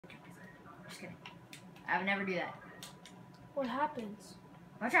I would never do that. What happens?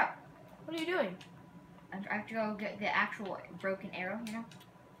 Watch out. What are you doing? I have to go get the actual broken arrow, you know?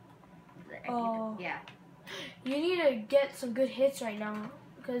 Oh. Yeah. You need to get some good hits right now.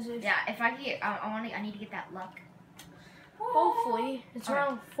 Because if... Yeah, if I can get... I need to get that luck. Hopefully. It's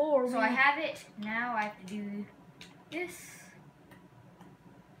round 4. So I have it. Now I have to do this.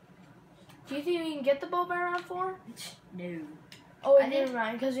 Do you think we can get the bow by round 4? No. Oh, I never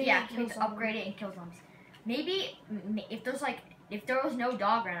mind. Because we need to upgrade it and kill zombies. Maybe if there was no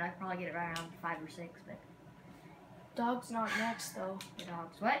dog round, I'd probably get it around 5 or 6. But dog's not next though. The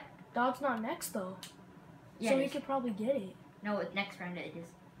dog's what? Dog's not next though. Yeah, so we could probably get it. No, next round it is.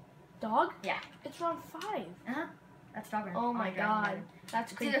 Dog? Yeah. It's round 5. That's dog round. Oh my god.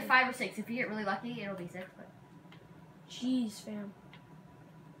 That's crazy. It's either 5 or 6. If you get really lucky, it'll be 6. But jeez, fam.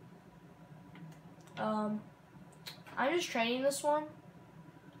 I'm just training this one.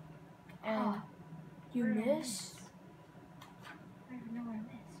 And you missed? I don't even know where I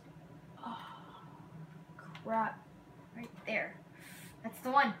missed. Oh, crap. Right there. That's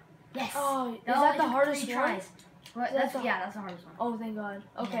the one. Yes. Oh, is that the hardest one? Tries. What? That's the hardest one. Oh, thank God.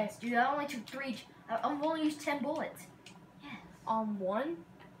 Okay. Yes. Dude, that only took 3. I've only used 10 bullets. Yes. On 1?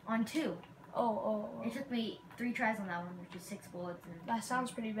 On 2. Oh. It took me 3 tries on that one, which is 6 bullets. And that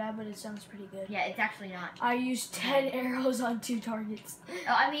sounds pretty bad, but it sounds pretty good. Yeah, it's actually not. I used 10 arrows on 2 targets.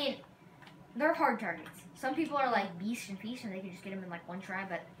 I mean, they're hard targets. Some people are like beast and feast, and they can just get them in like 1 try.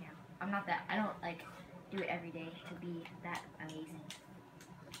 But yeah, I'm not that. I don't like do it every day to be that amazing.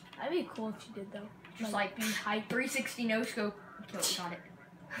 That'd be cool if you did though. Just like be hype. 360 no scope. Got it.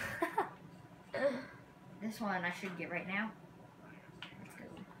 This one I should get right now. Let's go.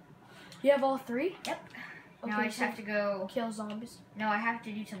 You have all 3? Yep. Okay, now I just have to go kill zombies. No, I have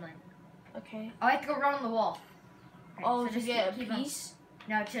to do something. Okay. Oh, I have to go run on the wall. Okay, oh, so to just get a keep piece?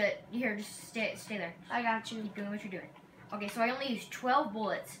 No, just stay there. I got you. Keep doing what you're doing. Okay, so I only used 12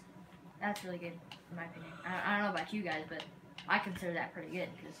 bullets. That's really good, in my opinion. I don't know about you guys, but I consider that pretty good,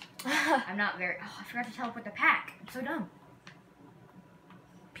 because I'm not very... Oh, I forgot to teleport the pack. I'm so dumb.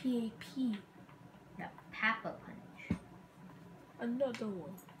 P-A-P. No, Papa Punch. Another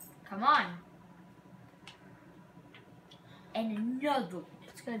one. Come on. And another one.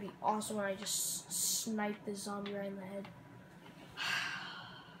 It's going to be awesome when I just snipe this zombie right in the head.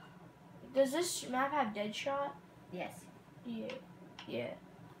 Does this map have Deadshot? Yes. Yeah.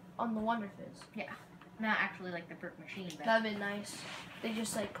 On the Wonder Fizz. Yeah. Not actually like the brick machine, but... That'd be nice. They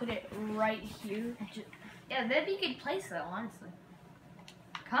just like put it right here. Yeah, that'd be a good place though, honestly.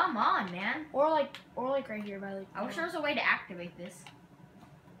 Come on, man. Or like right here by like... I wish there was a way to activate this.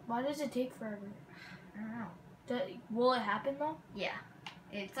 Why does it take forever? I don't know. Will it happen though? Yeah.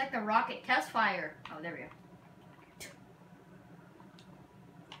 It's like the rocket test fire. Oh, there we go.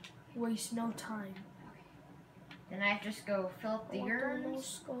 Waste no time. Then I just go fill up the urn.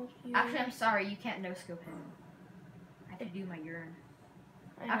 No-scope Actually, I'm sorry, you can't no-scope him. I have to do my urn.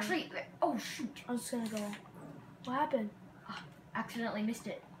 Actually, oh shoot. I was gonna go. What happened? Oh, accidentally missed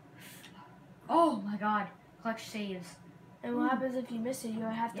it. Oh my god. Clutch saves. And what happens if you miss it? You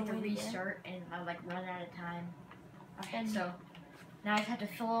have to wait restart and I like run out of time. Okay, and so now I just have to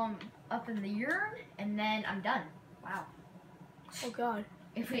fill them up in the urn and then I'm done. Wow. Oh god.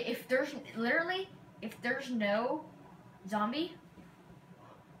 If there's literally if there's no zombie.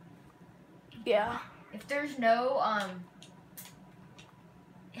 Yeah. If there's no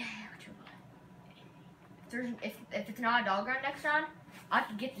if it's not a dog round next round, I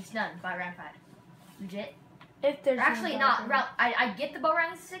can get this done by round 5. Legit. If there's actually not round, I'd get the bow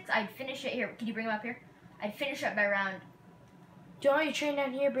round 6. I'd finish it here. Can you bring him up here? I'd finish it by round. Do you want me to train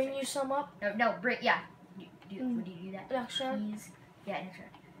down here? Bring you some up? No, bring Would you do that? Next round. Please. Yeah, next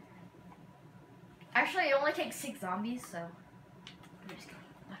round. Actually, it only takes 6 zombies, so I'm just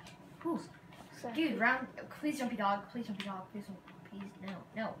kidding. Okay. Dude, round. Please don't be dog. Please don't be dog. Please don't. Please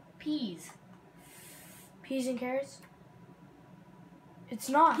no. Peas. Peas and carrots? It's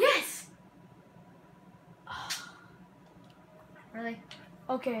not. Yes! Really?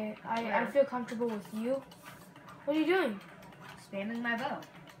 Okay, I feel comfortable with you. What are you doing? Spamming my bow.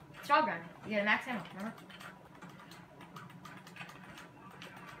 It's dog run. You get a max ammo, remember?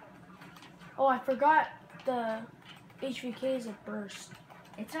 Oh, I forgot the HVK is a burst.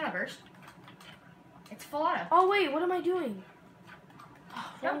 It's not a burst. It's full auto. Oh wait, what am I doing?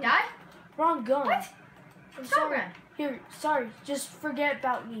 No, die? Wrong gun. What? I'm sorry. Here, sorry. Just forget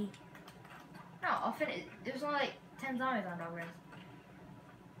about me. No, I'll finish. There's only like 10 zombies on dog runs.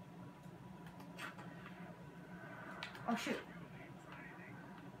 Oh shoot.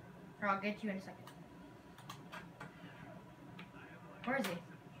 Or I'll get to you in a second. Where is he?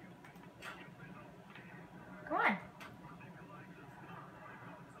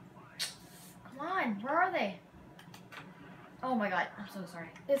 so sorry.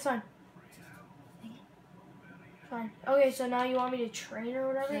 It's fine. Fine. Okay, so now you want me to train or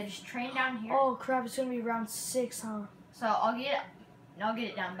whatever? So just train down here. Oh crap! It's gonna be round 6, huh? So I'll get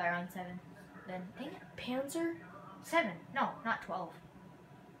it down by round 7. Then dang it. Panzer? 7. No, not 12.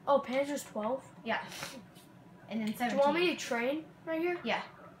 Oh, Panzer's 12. Yeah. And then 17. Do you want me to train right here? Yeah.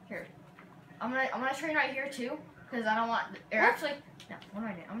 Here. I'm gonna train right here too, because I don't want. Or What? actually, no. What am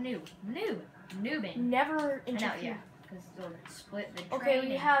I doing? I'm noobing. Never I know, interfere. yeah. Because they'll split the Okay, training.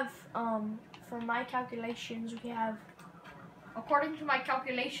 we have for my calculations, we have According to my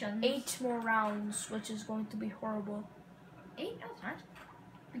calculations, 8 more rounds, which is going to be horrible. 8? No, it's not.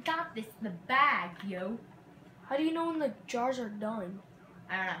 We got this in the bag, yo. How do you know when the jars are done?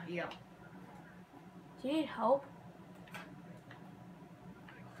 I don't know. You don't. Do you need help?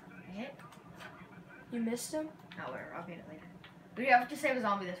 Hit? You missed him? No, whatever. I'll get it later. We have to save a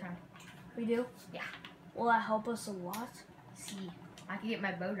zombie this round. We do? Yeah. Will that help us a lot? See, I can get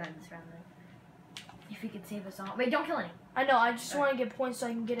my bow done this round then. If we could save us all. Wait, don't kill any. I know, I just want to get points so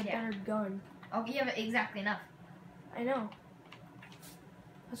I can get a Yeah. better gun. Oh, you have exactly enough. I know.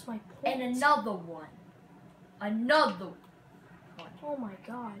 That's my point. And another one. Another one. Oh my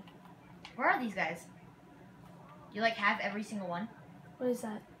god. Where are these guys? You like have every single one? What is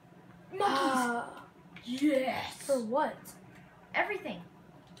that? Monkeys. Yes. For what? Everything.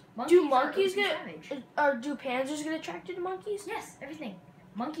 Do monkeys are get, savage. or do panzers get attracted to monkeys? Yes, everything.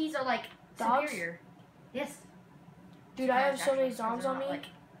 Monkeys are like Dogs? superior. Yes. Dude, I have so many Actually, zombies on me. like,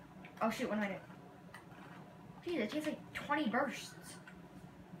 oh shoot, what am I doing? Jeez, it takes like 20 bursts.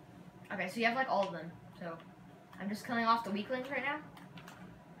 Okay, so you have like all of them. So I'm just killing off the weaklings right now.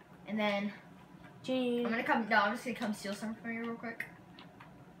 And then Gee. I'm just gonna come steal some from you real quick.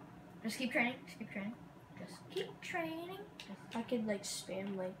 Just keep training. Just keep training. Just keep training. I could like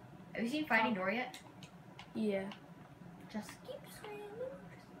spam like, Have you seen Finding Dory yet? yeah. Just keep training.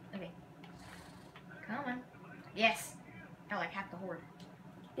 Okay. Come on. Yes. Got like half the horde.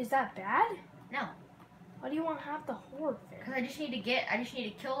 Is that bad? No. Why do you want half the horde, Because fam? I just need to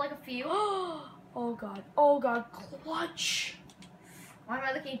kill like a few. Oh god. Oh god. Clutch. Why am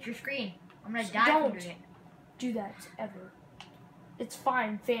I looking at your screen? I'm gonna die Don't from doing it. do that ever. It's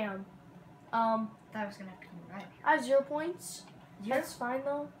fine, fam. I thought I was gonna have to come right. I have 0 points. Zero? That's fine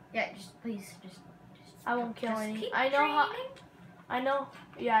though. Yeah, just just I won't kill just any. keep I know how. training. I know.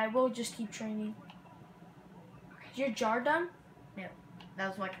 Yeah, I will just keep training. Is your jar done? That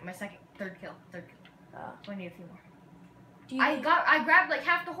was like my third kill. So I need a few more. Do you I need, grabbed like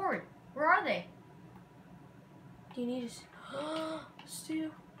half the horde. Where are they? do you need to steal?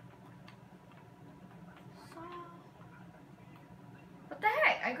 What the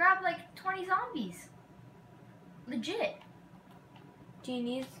heck? I grabbed like 20 zombies. Legit. Do you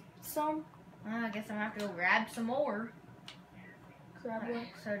need some? I guess I'm gonna have to go grab some more. Grab Okay, one.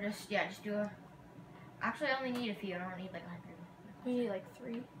 so just do a. Actually, I only need a few. I don't need like 100. You need like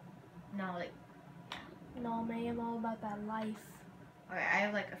 3. No, like No, man, I'm all about that life. okay. I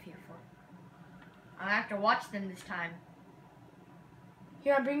have like a few. 4. I have to watch them this time.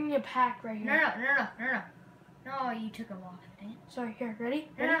 Here, I'm bringing a pack right No, here. no. No, you took them off. Dang it. Sorry, here, ready?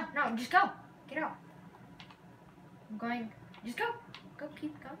 No, just go. Get out. I'm going. Just go.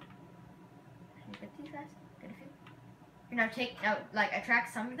 Keep going. Can you get these guys? Get a few. Like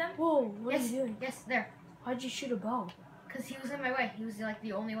attract some of them. Whoa, what yes, are you doing? Yes, there. Why'd you shoot a bow? Because he was in my way. He was like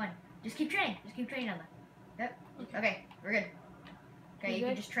the only one. Just keep training. On them. Yep. Okay, we're good. Okay, you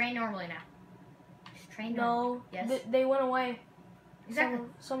can just train normally now. Just train normally. No, Yes. they went away. Exactly.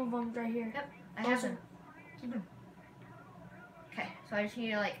 Some of them right here. Yep. I have them. Keep them. Okay, so I just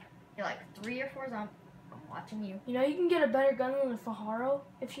need to get like 3 or 4 zombies. I'm watching you. You know, you can get a better gun than a Fajaro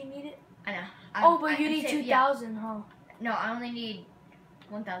if you need it. I know. Oh, but you need 2,000, huh? No, I only need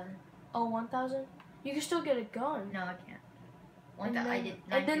 1,000. Oh, 1,000? You can still get a gun. No, I can't. And then, I did.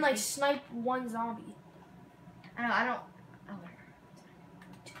 and then like 950. snipe one zombie. I know. I don't. Oh, whatever.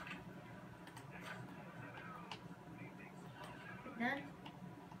 Done.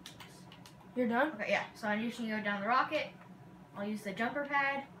 You're done? Okay, yeah. So I just need to go down the rocket. I'll use the jumper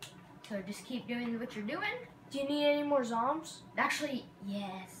pad. So just keep doing what you're doing. Do you need any more zombs? Actually,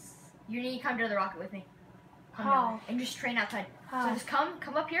 yes. You need to come to the rocket with me. Come How? down and just train outside. How? So just come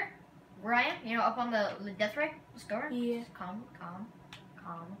up here, where I am. You know, up on the death ray. Just go around. Yeah. Just Comic-Con.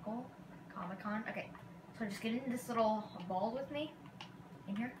 Okay. So just get in this little ball with me.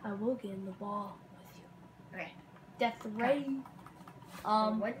 In here. I will get in the ball with you. Okay. Death ray.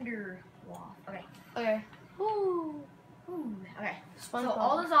 Wonder Waff. Okay. Okay. Woo. Ooh. Okay. SpongeBob. So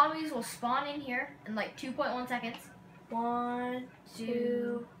all the zombies will spawn in here in like 2.1 seconds. 1,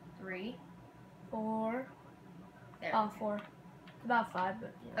 2, 3. 4. There. Oh, 4. About 5,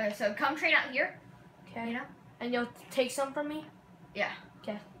 but you know. Okay, so come train out here. Okay. You know? And you'll take some from me? Yeah.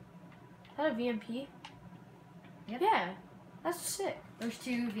 Okay. Is that a VMP? Yep. Yeah. That's sick. There's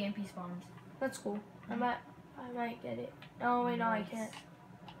 2 VMP spawns. That's cool. I might get it. Oh wait, no, I can't.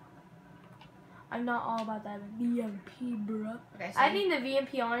 I'm not all about that VMP, bro. Okay, so I think the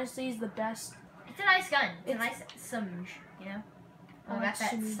VMP honestly is the best. it's a nice gun. It's a nice summage, you know? I Oh, like got that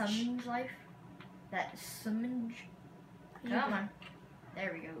summage. summage life. That summage. Come on.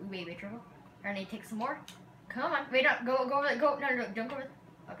 There we go. Ooh, baby trouble. I need to take some more. Come on. Wait, no. Go over there. Go. No, don't go over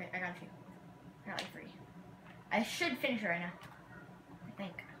there. Okay, I got you. I got like 3. I should finish it right now. I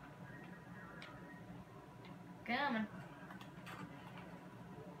think. Come on.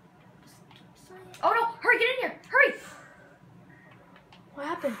 Oh no! Hurry, get in here! Hurry! What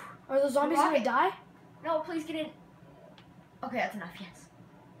happened? Are the zombies Rocket. gonna die? No, please get in. Okay, that's enough, yes.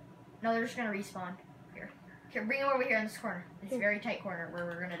 No, they're just gonna respawn. Here, bring them over here in this corner. This very tight corner where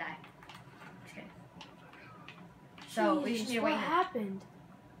we're gonna die. Just kidding. So, we just need to wait What here. happened?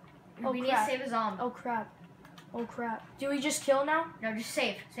 We need to save a zombie. Oh crap. Oh crap. Do we just kill now? No, just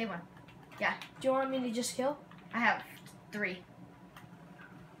save. Save one. Yeah. Do you want me to just kill? I have 3.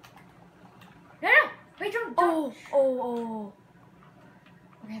 No! Wait, don't. Oh.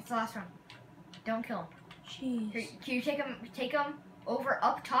 Okay, it's the last one. Don't kill him. Jeez. Here, can you take him over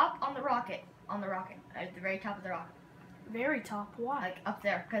up top on the rocket? On the rocket. At the very top of the rocket. Very top. Why? Like up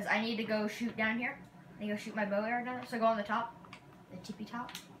there. Because I need to go shoot down here. I need to go shoot my bow arrow down there. So go on the top. The tippy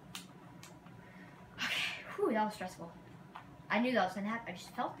top. Okay. Whew, that was stressful. I knew that was going to happen. I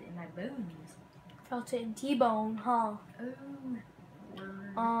just felt it in my bones. Felt it in T-bone, huh? Oh.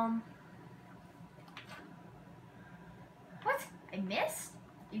 Word. What? I missed?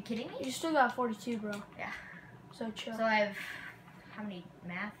 Are you kidding me? You still got 42, bro. Yeah. So chill. So I have, how many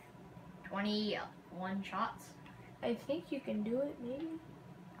math? 21 shots. I think you can do it, maybe.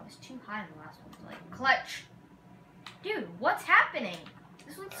 I was too high in the last one. Like, clutch. Dude, what's happening?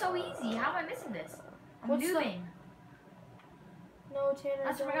 This one's so easy. How am I missing this? I'm What's the- noobing. No, Tanner.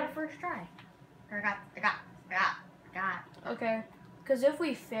 That's what I got first try. Or I got. Okay. Because if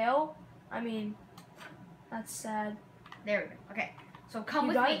we fail, I mean, that's sad. There we go. Okay. So come You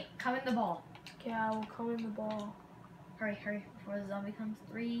with got me. it? Come in the ball. Okay, I will come in the ball. Hurry, before the zombie comes.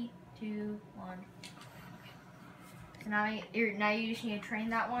 3, 2, 1. So now you just need to train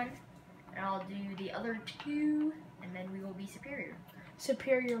that one, and I'll do the other 2, and then we will be superior.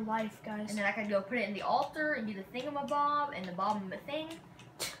 Superior life, guys. And then I can go put it in the altar and do the thingamabob and the bob thing,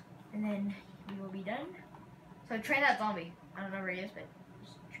 and then we will be done. So train that zombie. I don't know where he is, but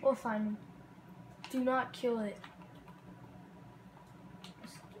We'll find him. Do not kill it.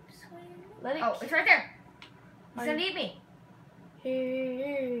 just keep swinging. Let it. Oh, it's right there. He's Are gonna you- need me.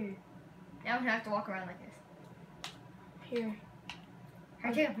 Here. Now I'm gonna have to walk around like this. Here.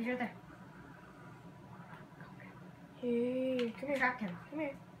 Right here. He's right there. Here. Come here. Trapped him. Come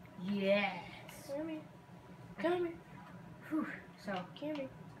here. Yes. Come here. Come here. Whew. So Come here.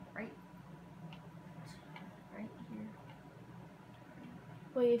 right here.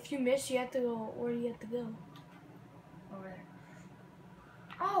 Wait, if you miss, you have to go. Where do you have to go? Over there.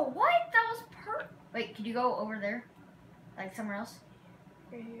 Oh, what? That was Wait, could you go over there? Like somewhere else?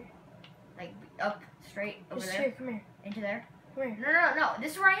 Right here. Like up, straight, over Just there? here. Come here. Into there? Come here. No.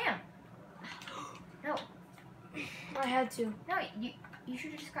 This is where I am. No. I had to. No, you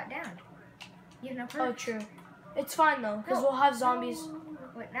should have just got down. You have no Oh, perks. true. It's fine though, because No. we'll have zombies. No.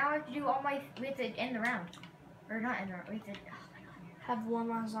 Wait, now I have to do all my. We have to end the round. Or not end the round. We have to. Oh my god. Have one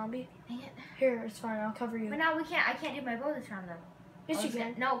last zombie. Dang it. Here, it's fine. I'll cover you. But now we can't. I can't do my bow this round though. Yes, you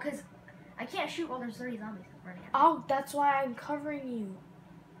can. No, because I can't shoot while there's 30 zombies running out. Oh, that's why I'm covering you.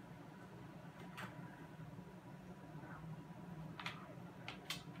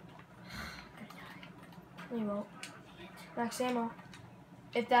 I'm gonna die. No, you won't. Max ammo.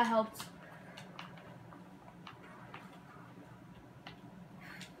 If that helps.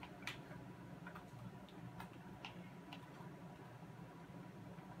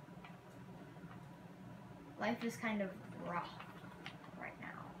 Life is kind of rough right now.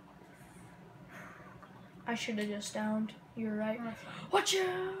 I should have just downed. You're right. Oh, that's fine. Watch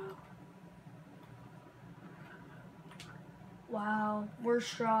out! Wow,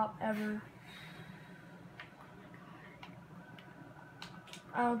 worst drop ever.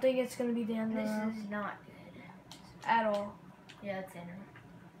 I don't think it's gonna be the end of the This round is not good. at all. Yeah, it's in.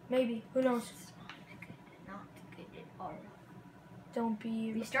 Maybe. Who knows? This is not good at all. Don't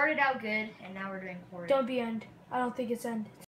be. We started out good, and now we're doing horrid. Don't be end. I don't think it's end.